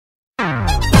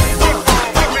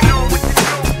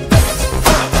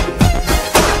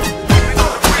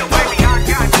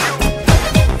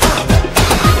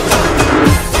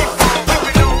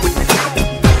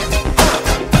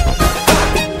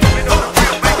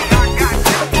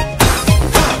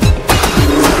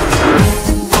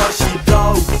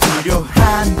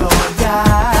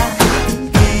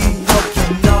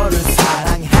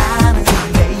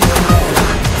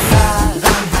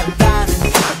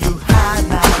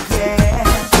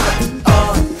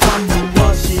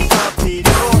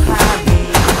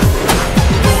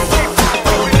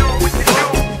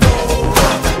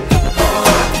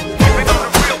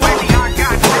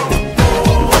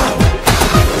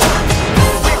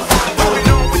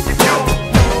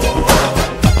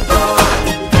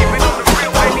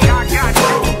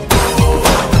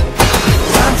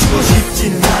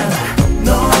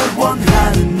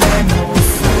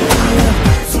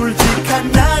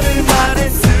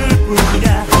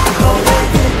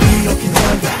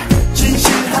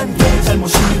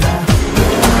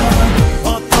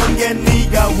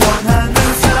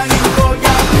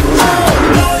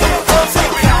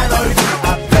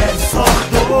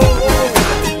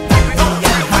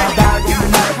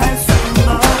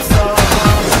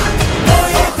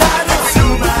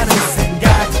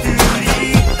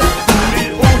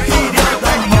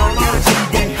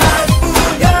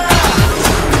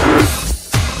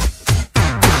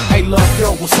Hey love, yo,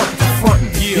 what's up with the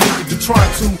frontin'? You need to be trying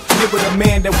to live with a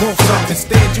man that wants something.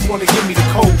 Instead you wanna give me the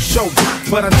cold shoulder,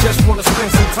 but I just wanna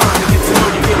spend some time to get to know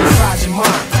you, get inside your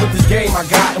mind with this game I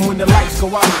got. And when the lights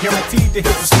go out, I'm guaranteed to hit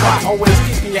the spot, always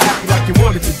keeping you happy like you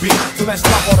want it to be. So let's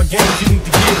stop all the games, you need to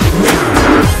get with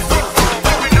me.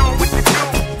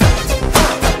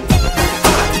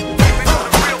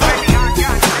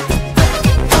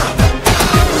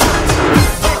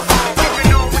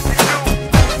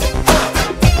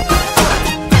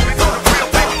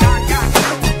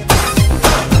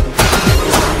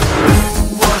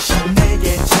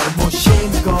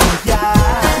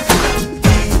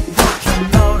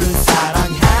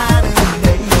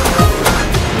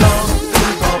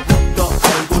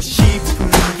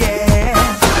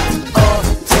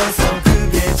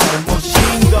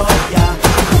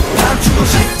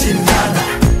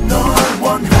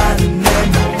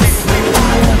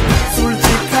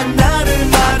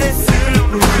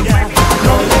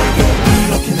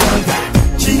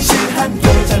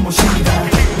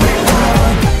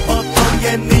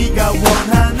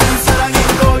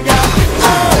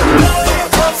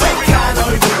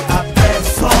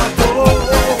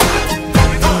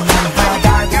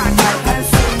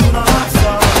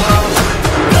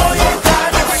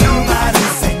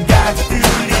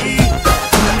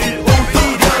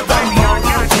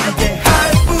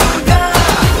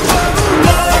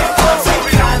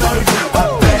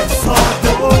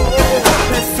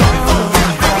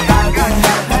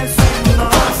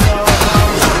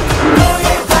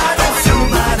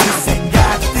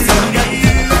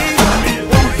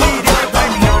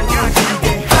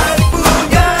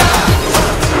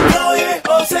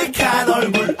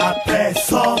 얼굴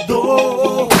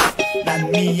앞에서도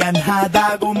난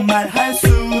미안하다고 말할 수